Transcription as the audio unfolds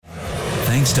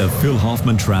Thanks to Phil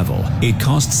Hoffman Travel, it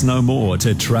costs no more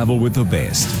to travel with the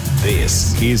best.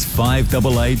 This is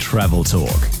FIVEaa Travel Talk.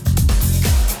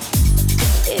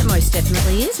 It most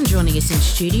definitely is. And joining us in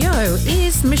studio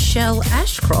is Michelle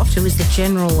Ashcroft, who is the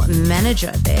General Manager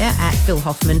there at Phil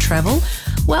Hoffman Travel.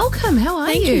 Welcome. How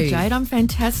are you? Thank you, Jade. I'm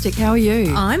fantastic. How are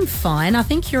you? I'm fine. I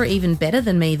think you're even better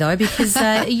than me, though, because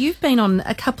you've been on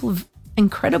a couple of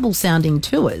incredible sounding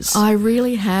tours. I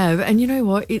really have. And you know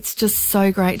what? It's just so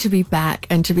great to be back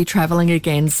and to be travelling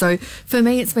again. So for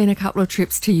me, it's been a couple of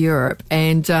trips to Europe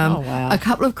and a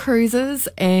couple of cruises.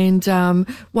 And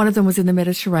one of them was in the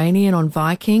Mediterranean on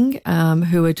Viking,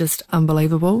 who are just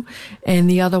unbelievable. And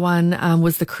the other one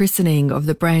was the christening of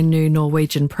the brand new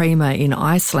Norwegian Prima in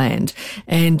Iceland.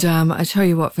 And I tell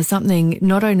you what, for something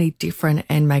not only different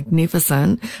and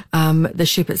magnificent, the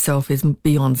ship itself is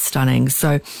beyond stunning.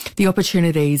 So the opportunities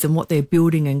and what they're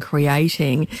building and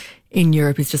creating in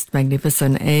Europe is just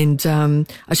magnificent. And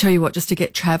I tell you what, just to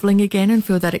get travelling again and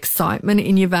feel that excitement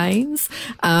in your veins,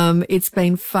 it's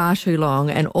been far too long,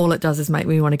 and all it does is make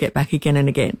me want to get back again and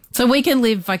again. So we can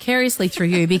live vicariously through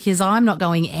you because I'm not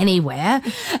going anywhere.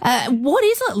 What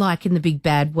is it like in the big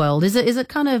bad world? Is it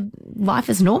kind of life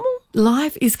as normal?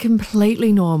 Life is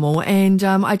completely normal, and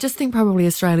I just think probably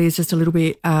Australia is just a little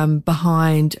bit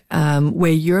behind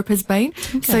where Europe has been.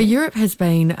 Okay. So Europe has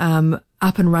been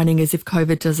up and running as if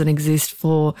COVID doesn't exist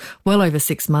for well over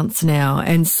 6 months now.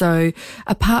 And so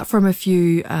apart from a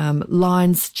few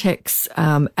lines, checks,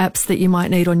 apps that you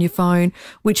might need on your phone,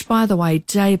 which, by the way,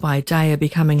 day by day are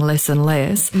becoming less and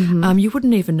less, you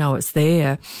wouldn't even know it's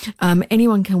there.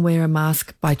 Anyone can wear a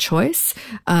mask by choice,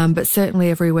 but certainly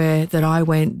everywhere that I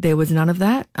went, there was none of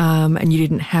that, and you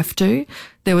didn't have to.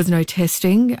 There was no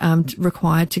testing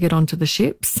required to get onto the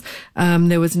ships.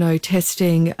 There was no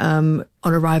testing on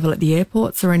arrival at the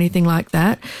airports or anything like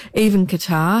that. Even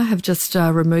Qatar have just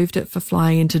removed it for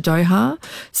flying into Doha.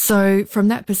 So from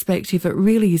that perspective, it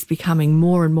really is becoming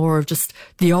more and more of just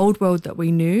the old world that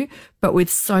we knew, but with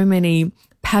so many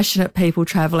passionate people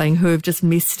travelling who have just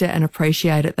missed it and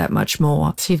appreciate it that much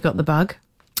more. So you've got the bug?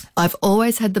 I've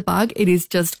always had the bug. It is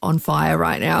just on fire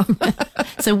right now.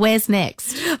 So where's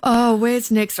next? Oh,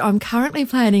 where's next? I'm currently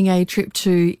planning a trip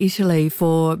to Italy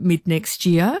for mid next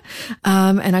year.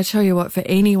 And I tell you what, for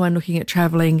anyone looking at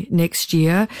travelling next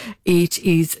year,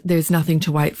 there's nothing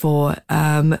to wait for.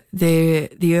 The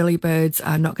early birds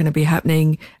are not going to be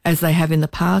happening as they have in the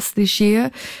past this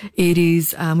year. It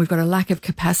is, we've got a lack of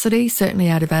capacity, certainly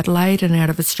out of Adelaide and out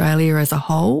of Australia as a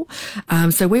whole.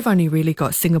 So we've only really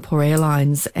got Singapore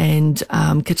Airlines and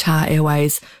Qatar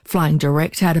Airways flying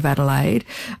direct out of Adelaide.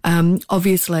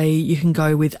 Obviously, you can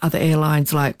go with other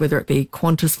airlines, like whether it be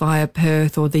Qantas via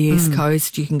Perth or the East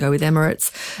Coast. You can go with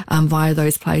Emirates via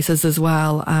those places as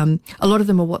well. A lot of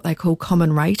them are what they call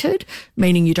common rated,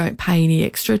 meaning you don't pay any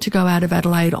extra to go out of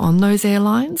Adelaide on those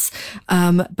airlines.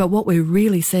 But what we're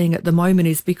really seeing at the moment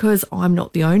is, because I'm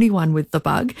not the only one with the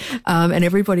bug and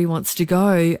everybody wants to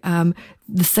go,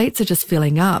 the seats are just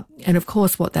filling up. And of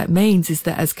course, what that means is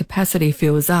that as capacity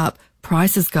fills up,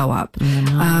 prices go up.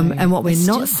 And what we're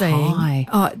not seeing,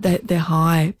 they're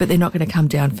high, but they're not going to come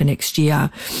down for next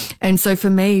year. And so for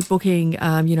me, booking,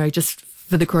 just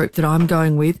for the group that I'm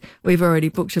going with, we've already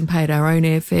booked and paid our own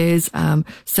airfares,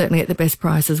 certainly at the best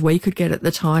prices we could get at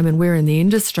the time. And we're in the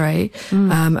industry.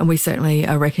 And we certainly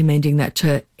are recommending that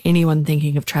to anyone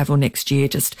thinking of travel next year.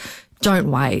 Just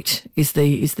don't wait is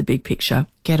the big picture.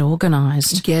 Get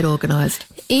organised. Get organised.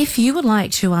 If you would like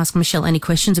to ask Michelle any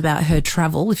questions about her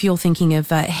travel, if you're thinking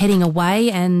of heading away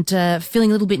and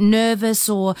feeling a little bit nervous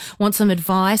or want some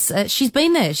advice, she's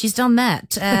been there. She's done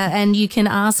that. And you can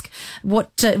ask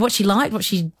what she liked, what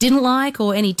she didn't like,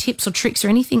 or any tips or tricks or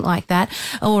anything like that.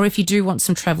 Or if you do want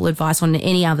some travel advice on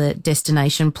any other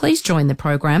destination, please join the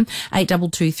program,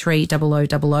 8223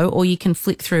 0000, or you can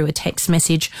flick through a text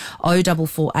message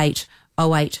 0448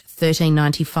 08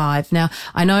 1395. Now,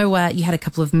 I know you had a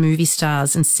couple of movie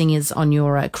stars and singers on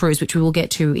your cruise, which we will get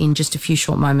to in just a few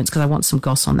short moments because I want some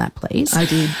goss on that, please. I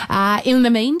did. In the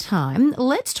meantime,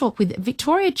 let's talk with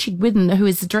Victoria Chigwidden, who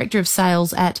is the Director of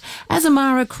Sales at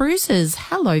Azamara Cruises.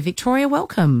 Hello, Victoria.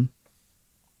 Welcome.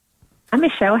 Hi,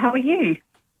 Michelle. How are you?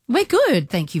 We're good,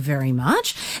 thank you very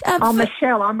much.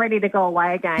 Michelle, I'm ready to go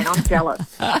away again. I'm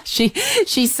jealous.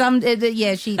 She summed it.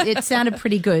 Yeah, it sounded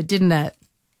pretty good, didn't it?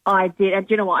 I did. And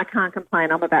do you know what? I can't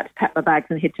complain. I'm about to pack my bags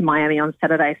and head to Miami on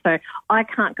Saturday, so I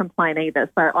can't complain either.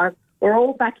 So we're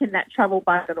all back in that travel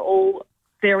bug and all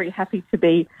very happy to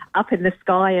be up in the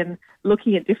sky and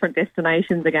looking at different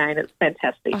destinations again. It's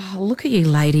fantastic. Oh, look at you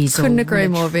ladies. Couldn't agree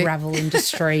more, Vic. Travel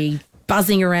industry,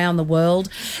 buzzing around the world.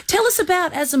 Tell us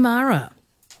about Azamara.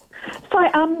 So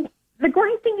the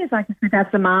great thing is, I guess, with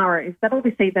Azamara is that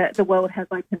obviously the world has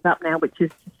opened up now, which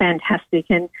is fantastic.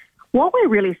 And what we're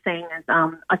really seeing is,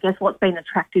 I guess, what's been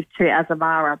attractive to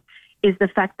Azamara is the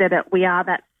fact that we are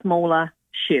that smaller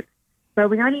ship. So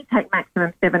we only take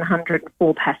maximum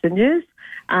 704 passengers.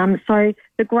 So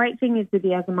the great thing is with the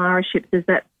Azamara ships is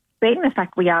that being the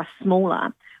fact we are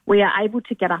smaller, we are able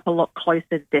to get up a lot closer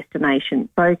to destination.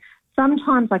 So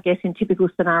sometimes, I guess, in typical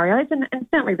scenarios, and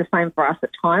certainly the same for us at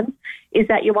times, is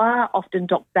that you are often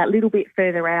docked that little bit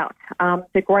further out.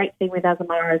 The great thing with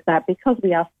Azamara is that because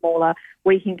we are smaller,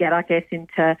 we can get, I guess,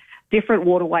 into different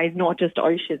waterways, not just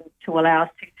oceans, to allow us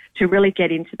to really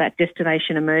get into that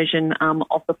destination immersion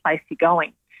of the place you're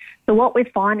going. So what we're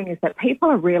finding is that people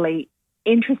are really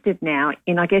interested now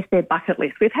in, I guess, their bucket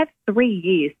list. We've had 3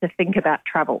 years to think about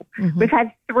travel. Mm-hmm. We've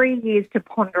had 3 years to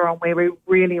ponder on where we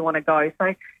really want to go. So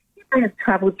you may have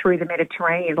travelled through the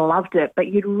Mediterranean, loved it, but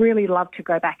you'd really love to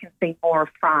go back and see more of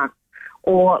France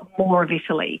or more of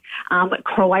Italy.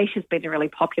 Croatia's been a really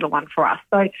popular one for us.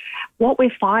 So what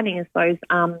we're finding is those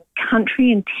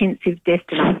country-intensive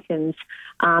destinations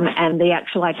and the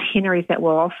actual itineraries that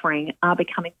we're offering are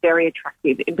becoming very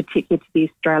attractive, in particular to the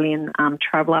Australian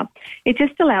traveller. It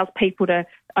just allows people to,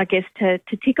 I guess, to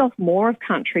tick off more of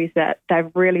countries that they've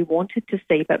really wanted to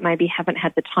see but maybe haven't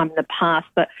had the time in the past.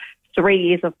 But 3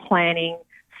 years of planning,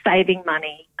 saving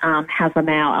money has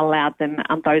now allowed them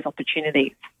those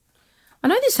opportunities. I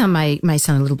know this may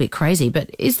sound a little bit crazy, but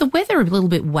is the weather a little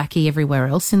bit wacky everywhere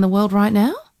else in the world right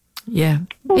now? Yeah.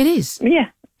 It is.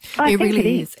 Yeah. It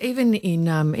really is. Even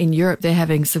in Europe, they're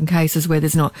having some cases where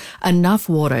there's not enough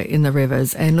water in the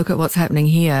rivers, and look at what's happening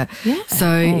here. Yeah. So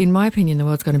in my opinion, the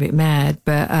world's gone a bit mad,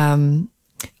 but I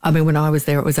mean, when I was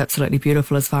there, it was absolutely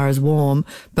beautiful as far as warm,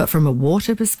 but from a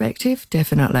water perspective,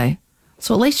 definitely.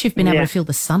 So at least you've been able to feel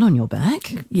the sun on your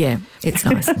back. Yeah, it's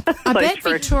nice. I bet,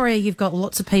 true. Victoria, you've got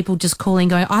lots of people just calling,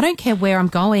 going, I don't care where I'm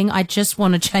going, I just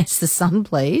want to chase the sun,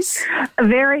 please.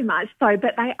 Very much so,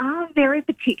 but they are very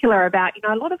particular about,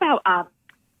 a lot of our,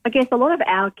 a lot of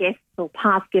our guests or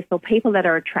past guests or people that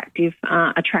are attracted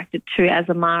to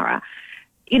Azamara,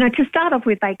 to start off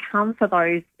with, they come for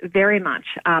those very much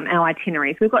our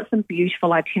itineraries. We've got some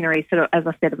beautiful itineraries, sort of, as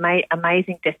I said,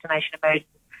 amazing destination immersions.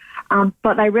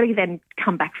 But they really then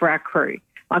come back for our crew.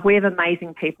 Like, we have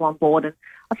amazing people on board. And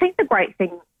I think the great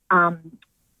thing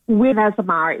with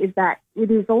Azamara is that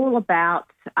it is all about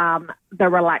the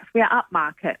relaxed. We are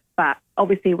upmarket, but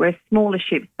obviously we're smaller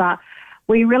ships, but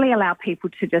we really allow people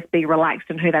to just be relaxed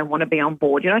in who they want to be on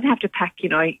board. You don't have to pack,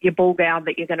 your ball gown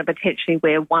that you're going to potentially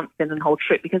wear once in the whole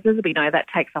trip, because as we know, that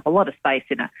takes up a lot of space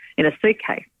in a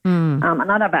suitcase. And I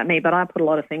don't know about me, but I put a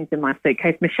lot of things in my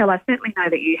suitcase. Michelle, I certainly know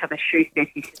that you have a shoe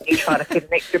fetish and you try to fit an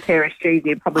extra pair of shoes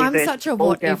in. Probably I'm such a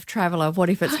what-if traveller. What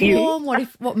if it's warm?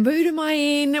 What mood am I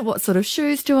in? What sort of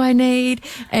shoes do I need?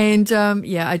 And,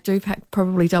 I do pack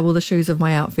probably double the shoes of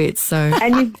my outfits. So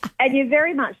and you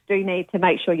very much do need to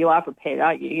make sure you are prepared,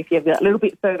 aren't you? If you're a little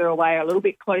bit further away or a little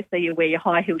bit closer, you wear your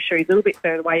high heel shoes. A little bit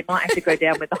further away, you might have to go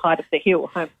down with the height of the heel.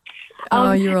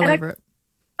 You're all over it.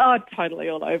 Oh, totally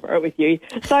all over it with you.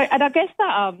 So, and I guess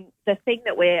the thing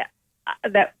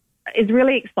that is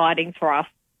really exciting for us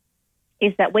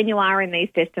is that when you are in these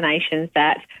destinations,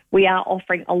 that we are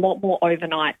offering a lot more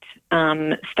overnight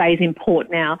stays in port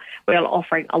now. We are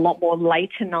offering a lot more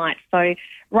later nights. So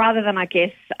rather than, I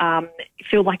guess,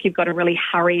 feel like you've got to really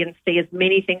hurry and see as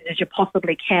many things as you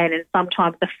possibly can in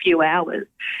sometimes a few hours,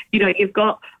 you've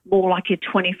got more like your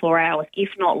 24 hours, if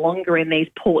not longer, in these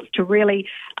ports to really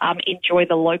enjoy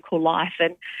the local life.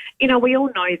 And, we all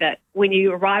know that when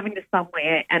you arrive into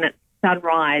somewhere and it's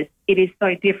sunrise, it is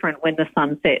so different when the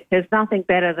sun sets. There's nothing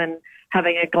better than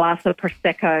having a glass of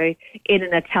Prosecco in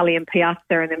an Italian piazza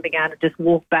and then being able to just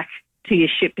walk back to your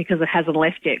ship because it hasn't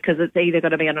left yet, because it's either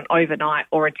going to be on an overnight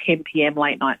or a 10 p.m.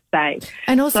 late night stay.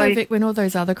 And also, Vic, when all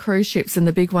those other cruise ships and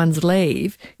the big ones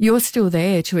leave, you're still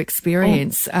there to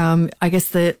experience, I guess,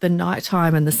 the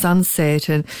nighttime and the sunset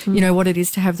and, what it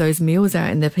is to have those meals out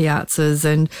in the piazzas.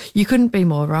 And you couldn't be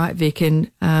more right, Vic.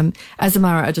 And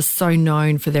Azamara are just so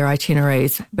known for their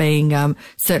itineraries being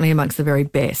certainly amongst the very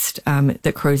best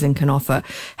that cruising can offer.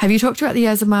 Have you talked about the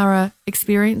Azamara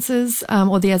experiences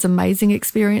or the Azamazing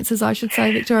experiences, I should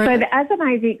say, Victoria? So the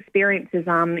Azamazing experiences,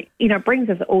 brings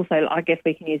us also, I guess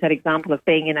we can use that example of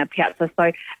being in a piazza.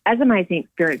 So Azamazing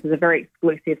experiences are very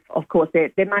exclusive. Of course,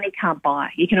 their money can't buy.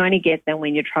 You can only get them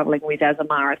when you're travelling with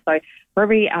Azamara. So for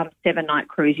every 7-night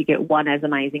cruise, you get one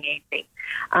Azamazing evening.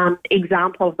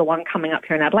 Example of the one coming up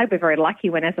here in Adelaide, we're very lucky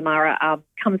when Azamara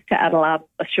comes to Adelaide,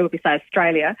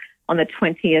 Australia, on the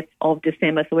 20th of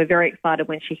December. So we're very excited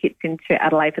when she hits into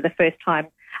Adelaide for the first time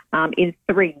in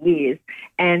 3 years.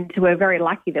 And we're very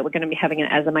lucky that we're going to be having an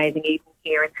as amazing evening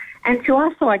here. And to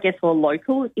us, so I guess we're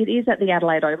local, it is at the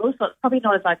Adelaide Oval, so it's probably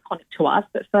not as iconic to us,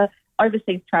 but for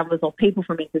overseas travellers or people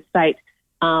from interstate,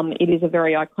 it is a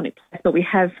very iconic place. But we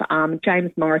have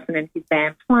James Morrison and his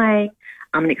band playing,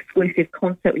 an exclusive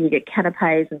concert where you get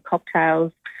canapes and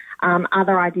cocktails.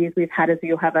 Other ideas we've had is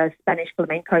you'll have a Spanish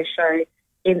flamenco show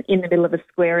in the middle of a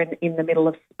square in the middle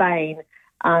of Spain,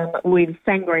 with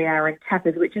sangria and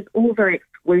tapas, which is all very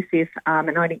exclusive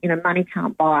and only money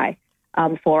can't buy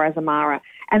for Azamara.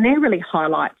 And they're really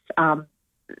highlights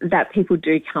that people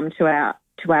do come to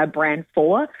our brand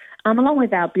for. Along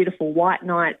with our beautiful white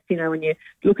nights, when you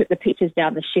look at the pictures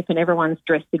down the ship and everyone's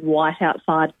dressed in white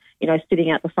outside, sitting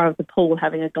out the front of the pool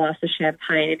having a glass of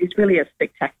champagne. It is really a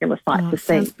spectacular sight to see.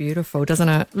 Sounds beautiful, doesn't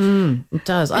it? It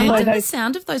does. I like the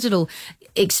sound of those little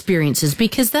experiences,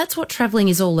 because that's what travelling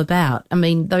is all about. I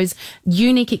mean, those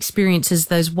unique experiences,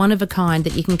 those one of a kind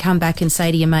that you can come back and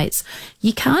say to your mates,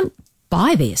 you can't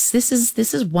buy this. This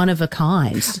is one of a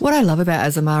kind. What I love about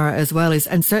Azamara as well is,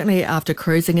 and certainly after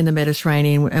cruising in the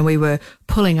Mediterranean, and we were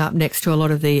pulling up next to a lot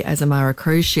of the Azamara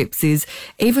cruise ships, is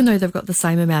even though they've got the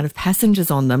same amount of passengers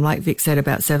on them, like Vic said,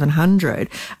 about 700,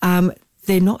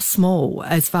 they're not small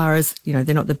as far as, they're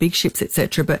not the big ships,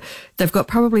 etc., but they've got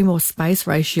probably more space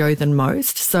ratio than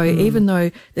most. So even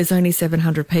though there's only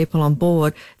 700 people on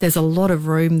board, there's a lot of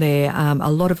room there,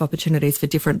 a lot of opportunities for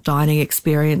different dining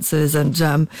experiences, and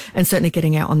certainly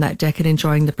getting out on that deck and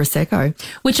enjoying the Prosecco.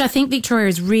 Which I think, Victoria,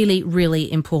 is really, really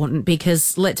important,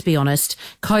 because let's be honest,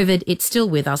 COVID, it's still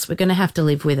with us. We're going to have to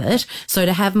live with it. So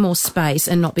to have more space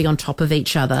and not be on top of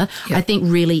each other, I think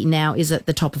really now is at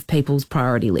the top of people's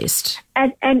priority list.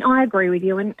 And I agree with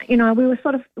you. And,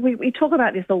 we talk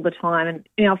about this all the time.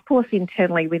 And, of course,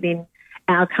 internally within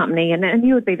our company, and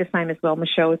you would be the same as well,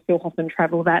 Michelle, with Silhoff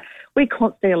Travel, that we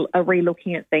constantly are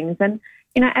re-looking at things. And,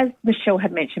 as Michelle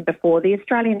had mentioned before, the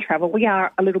Australian travel, we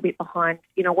are a little bit behind,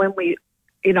 when we,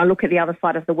 look at the other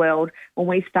side of the world, when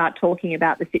we start talking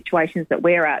about the situations that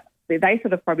we're at, they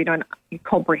sort of probably don't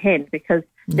comprehend, because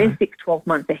they're 6-12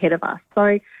 months ahead of us.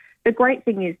 So the great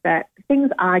thing is that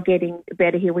things are getting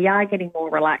better here. We are getting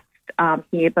more relaxed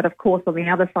here. But, of course, on the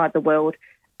other side of the world,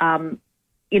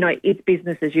 it's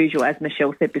business as usual, as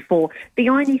Michelle said before. The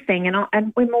only thing,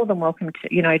 and we're more than welcome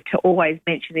to always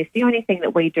mention this, the only thing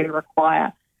that we do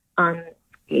require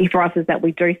for us is that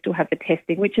we do still have the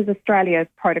testing, which is Australia's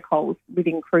protocols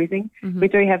within cruising. We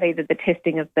do have either the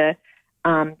testing of the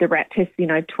RAT test,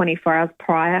 24 hours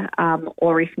prior,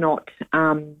 or if not,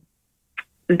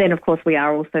 then, of course, we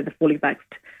are also the fully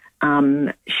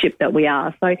vaxxed ship that we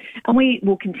are. So, and we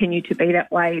will continue to be that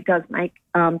way. It does make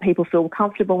people feel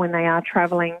comfortable when they are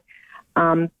travelling,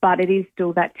 but it is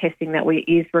still that testing that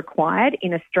is required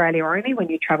in Australia only when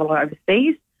you travel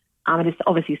overseas. It is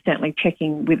obviously certainly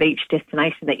checking with each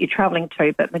destination that you're travelling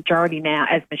to, but majority now,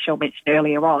 as Michelle mentioned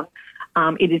earlier on,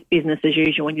 it is business as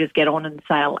usual, and you just get on and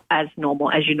sail as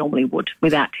normal, as you normally would,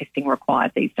 without testing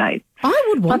required these days. I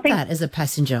would want that as a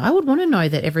passenger. I would want to know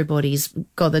that everybody's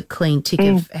got a clean tick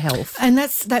of health. And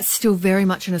that's still very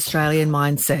much an Australian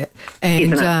mindset.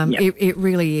 And it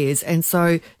really is. And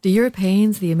so the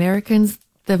Europeans, the Americans,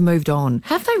 they've moved on.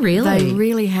 Have they really? They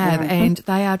really have, and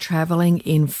they are travelling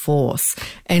in force.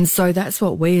 And so that's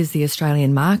what we as the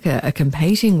Australian market are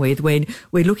competing with when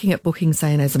we're looking at booking,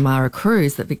 say, an Azamara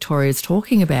cruise that Victoria's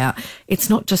talking about. It's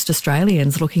not just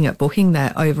Australians looking at booking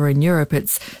that over in Europe.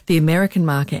 It's the American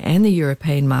market and the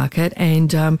European market.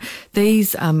 And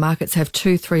these markets have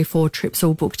 2, 3, 4 trips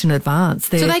all booked in advance.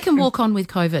 So they can walk on with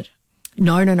COVID?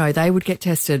 No. They would get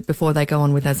tested before they go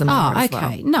on with Azamara as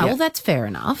well. Well, that's fair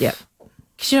enough. Yep.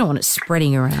 Because you don't want it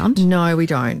spreading around. No, we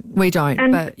don't.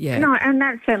 But yeah. No, and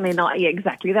that's certainly not. Yeah,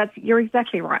 exactly. You're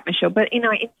exactly right, Michelle. But, in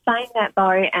saying that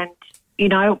though, and,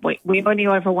 we only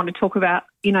ever want to talk about,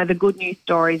 the good news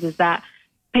stories is that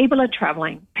people are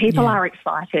travelling, people are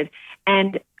excited.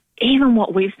 And even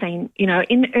what we've seen,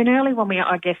 in early when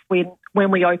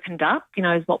we opened up,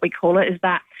 is what we call it, is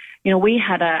that, we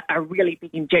had a really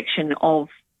big injection of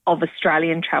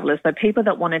Australian travellers, so people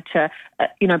that wanted to,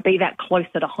 be that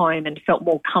closer to home and felt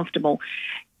more comfortable.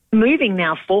 Moving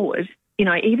now forward,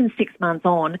 even 6 months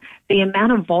on, the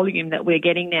amount of volume that we're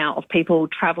getting now of people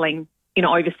travelling,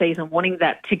 overseas and wanting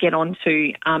that to get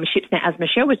onto ships now, as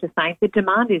Michelle was just saying, the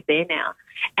demand is there now.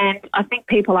 And I think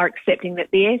people are accepting that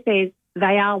the airfares,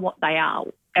 they are what they are.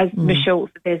 As Michelle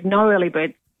said, there's no early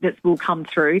birds that will come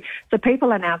through. So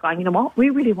people are now going, you know what,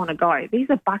 we really want to go. These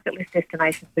are bucket list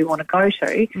destinations we want to go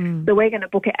to. So we're going to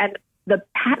book it. And the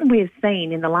pattern we've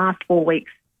seen in the last 4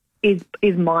 weeks is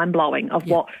mind-blowing of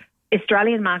what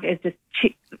Australian market is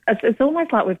just, it's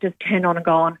almost like we've just turned on and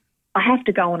gone, I have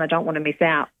to go and I don't want to miss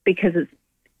out, because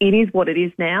it is what it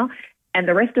is now. And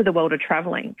the rest of the world are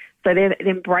travelling. So they're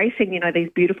embracing, these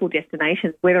beautiful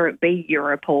destinations, whether it be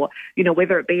Europe or,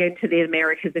 whether it be into the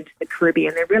Americas, into the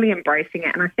Caribbean. They're really embracing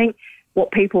it. And I think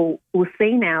what people will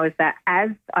see now is that as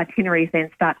itineraries then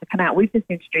start to come out, we've just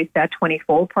introduced our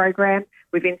 24 program.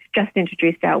 We've just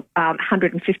introduced our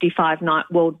 155-night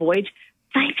world voyage.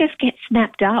 They just get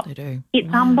snapped up. They do.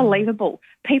 It's unbelievable.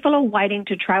 People are waiting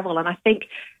to travel. And I think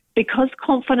because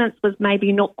confidence was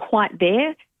maybe not quite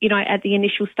there, at the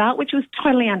initial start, which was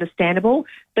totally understandable,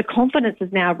 the confidence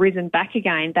has now risen back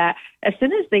again that as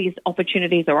soon as these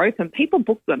opportunities are open, people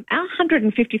book them. Our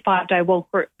 155-day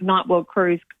night world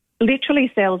cruise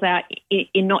literally sells out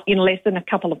in less than a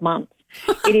couple of months.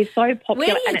 It is so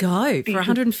popular. Where do you go for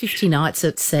 150 nights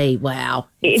at sea? Wow.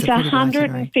 It's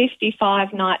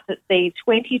 155 nights at sea,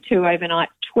 22 overnights,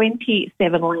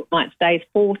 27 late night stays,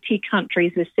 40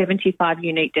 countries with 75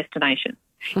 unique destinations.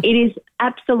 It is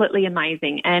absolutely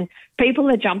amazing, and people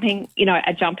are jumping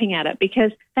at it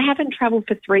because they haven't travelled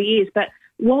for 3 years. But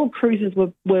world cruises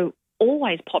were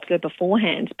always popular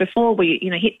beforehand, before we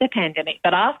hit the pandemic.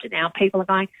 But after now, people are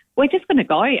going, we're just going to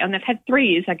go, and they've had 3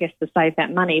 years, I guess, to save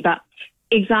that money. But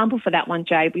example for that one,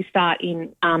 Jade, we start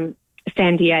in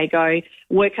San Diego,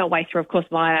 work our way through, of course,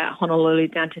 via Honolulu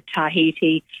down to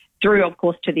Tahiti, through, of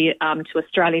course, to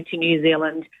Australia, to New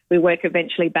Zealand. We work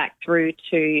eventually back through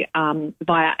to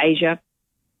via Asia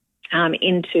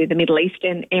into the Middle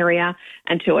Eastern area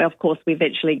until, of course, we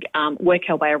eventually work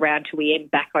our way around till we end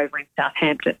back over in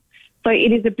Southampton. So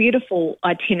it is a beautiful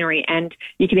itinerary, and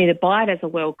you can either buy it as a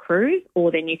world cruise or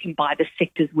then you can buy the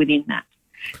sectors within that.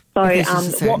 So a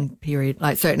certain period,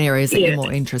 like certain areas that you're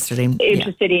more interested in.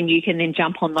 You can then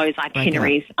jump on those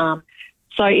itineraries. Okay.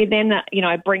 So it then,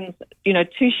 brings, 2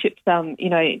 ships, down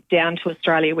to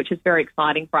Australia, which is very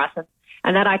exciting for us.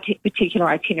 And that particular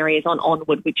itinerary is on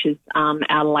Onward, which is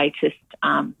our latest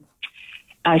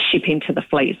ship into the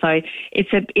fleet. So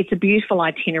it's a beautiful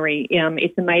itinerary.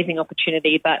 It's an amazing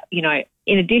opportunity. But,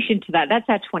 in addition to that, that's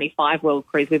our 25 world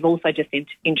cruise. We've also just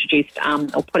introduced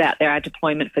or put out there our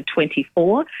deployment for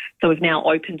 24. So we've now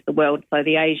opened the world. So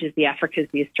the Asias, the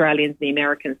Africas, the Australians, the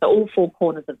Americans, so all 4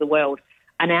 corners of the world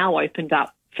are now opened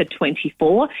up for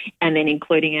 24, and then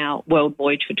including our world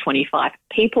voyage for 25.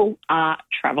 People are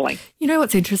travelling. You know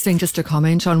what's interesting, just to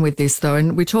comment on with this though,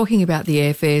 and we're talking about the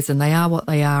airfares and they are what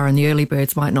they are and the early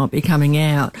birds might not be coming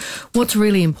out. What's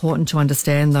really important to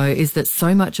understand though is that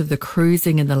so much of the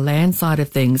cruising and the land side of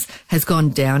things has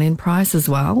gone down in price as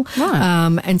well.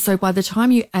 Right. And so by the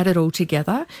time you add it all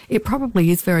together, it probably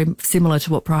is very similar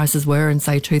to what prices were in,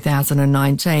 say,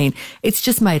 2019. It's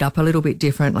just made up a little bit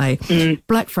differently.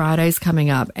 Black Friday's coming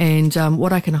up, and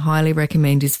what I can highly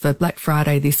recommend is for Black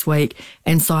Friday this week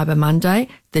and Cyber Monday,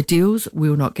 the deals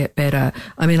will not get better.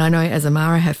 I mean, I know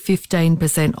Azamara have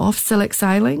 15% off select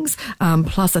sailings,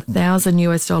 plus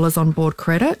 $1,000 on board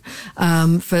credit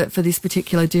for this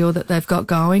particular deal that they've got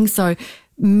going. So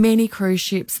many cruise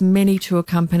ships, many tour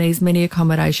companies, many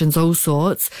accommodations, all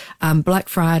sorts. Black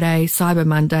Friday, Cyber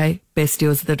Monday, best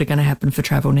deals that are going to happen for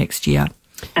travel next year.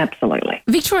 Absolutely.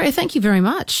 Victoria, thank you very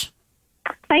much.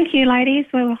 Thank you, ladies.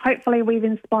 Well, hopefully we've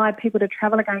inspired people to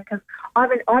travel again, because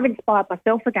I've inspired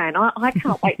myself again. I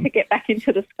can't wait to get back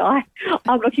into the sky.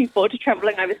 I'm looking forward to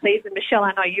travelling overseas. And Michelle,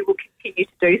 I know you will continue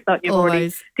to do so. You've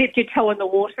already dipped your toe in the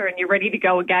water and you're ready to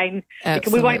go again.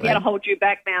 Absolutely. We won't be able to hold you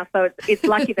back now. So it's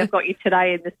lucky they've got you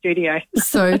today in the studio.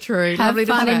 So true. Have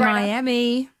fun in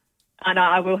Miami. I know,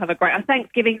 I will have a great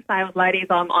Thanksgiving sales, ladies.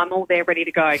 I'm all there ready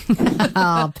to go.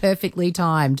 Perfectly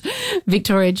timed.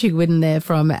 Victoria Chigwidden there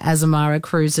from Azamara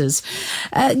Cruises.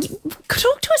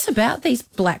 Talk to us about these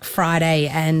Black Friday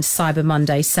and Cyber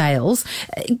Monday sales.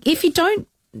 If you don't,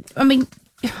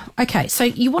 okay, so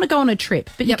you want to go on a trip,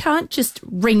 but you can't just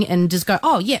ring and just go,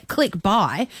 oh, yeah, click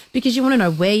buy, because you want to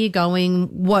know where you're going,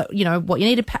 what you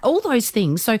need to pay, all those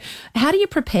things. So how do you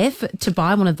prepare to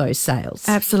buy one of those sales?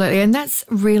 Absolutely. And that's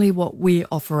really what we're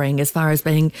offering as far as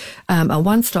being a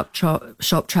one-stop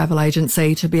shop travel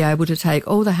agency to be able to take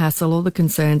all the hassle, all the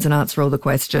concerns and answer all the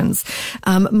questions.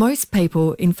 Most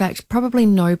people, in fact, probably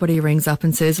nobody rings up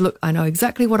and says, look, I know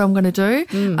exactly what I'm going to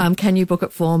do. Can you book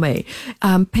it for me?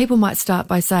 People might start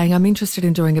by saying, I'm interested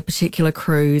in doing a particular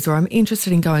cruise, or I'm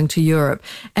interested in going to Europe.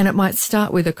 And it might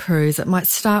start with a cruise. It might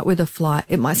start with a flight.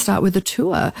 It might start with a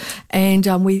tour. And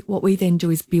what we then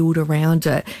do is build around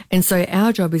it. And so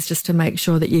our job is just to make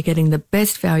sure that you're getting the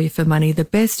best value for money, the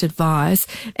best advice,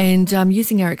 and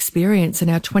using our experience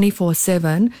and our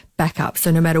 24/7 backup. So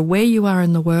no matter where you are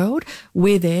in the world,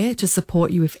 we're there to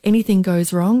support you if anything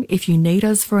goes wrong, if you need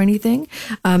us for anything,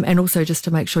 and also just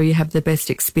to make sure you have the best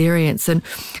experience. And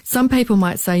some people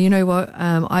might say, you know what,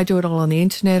 I do it all on the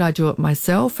internet, I do it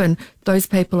myself, and those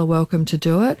people are welcome to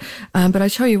do it. But I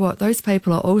tell you what, those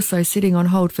people are also sitting on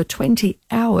hold for 20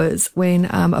 hours when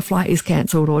a flight is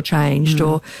cancelled or changed,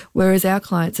 or whereas our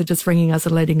clients are just ringing us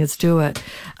and letting us do it.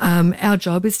 Our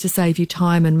job is to save you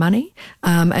time and money,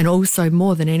 and also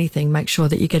more than anything, make sure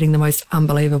that you're getting the most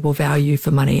unbelievable value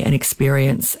for money and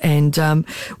experience. And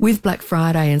with Black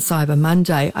Friday and Cyber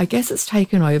Monday, I guess it's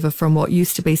taken over from what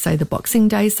used to be, say, the Boxing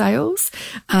Day sales.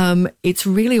 It's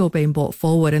really all been brought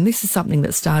forward, and this is something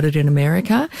that started in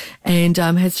America and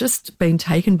has just been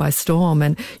taken by storm.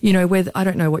 And, you know, I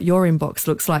don't know what your inbox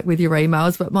looks like with your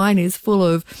emails, but mine is full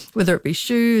of, whether it be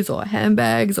shoes or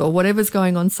handbags or whatever's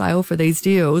going on sale for these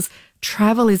deals.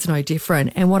 Travel is no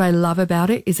different. And what I love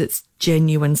about it is it's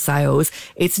genuine sales.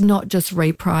 It's not just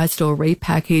repriced or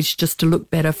repackaged just to look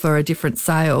better for a different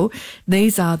sale.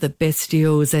 These are the best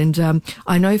deals. And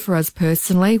I know for us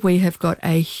personally, we have got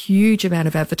a huge amount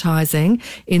of advertising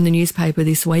in the newspaper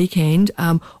this weekend,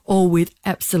 all with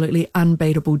absolutely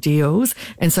unbeatable deals.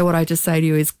 And so what I just say to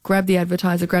you is grab the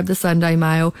advertiser, grab the Sunday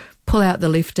Mail, pull out the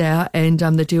lift out, and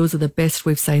the deals are the best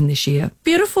we've seen this year.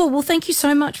 Beautiful. Well, thank you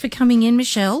so much for coming in,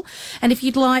 Michelle. And if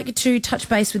you'd like to touch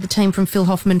base with the team from Phil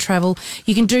Hoffman Travel,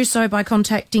 you can do so by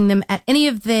contacting them at any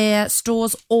of their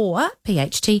stores or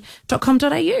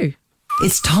pht.com.au.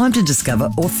 It's time to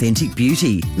discover authentic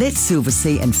beauty. Let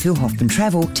FIVEaa and Phil Hoffman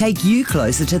Travel take you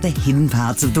closer to the hidden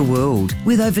parts of the world.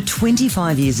 With over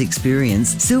 25 years'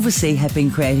 experience, FIVEaa have been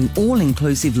creating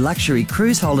all-inclusive luxury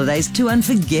cruise holidays to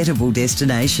unforgettable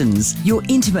destinations. Your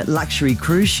intimate luxury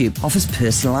cruise ship offers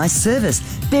personalised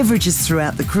service, beverages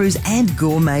throughout the cruise and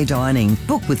gourmet dining.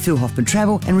 Book with Phil Hoffman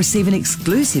Travel and receive an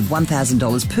exclusive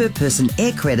 $1,000 per person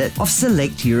air credit off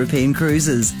select European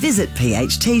cruises. Visit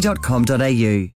pht.com.au.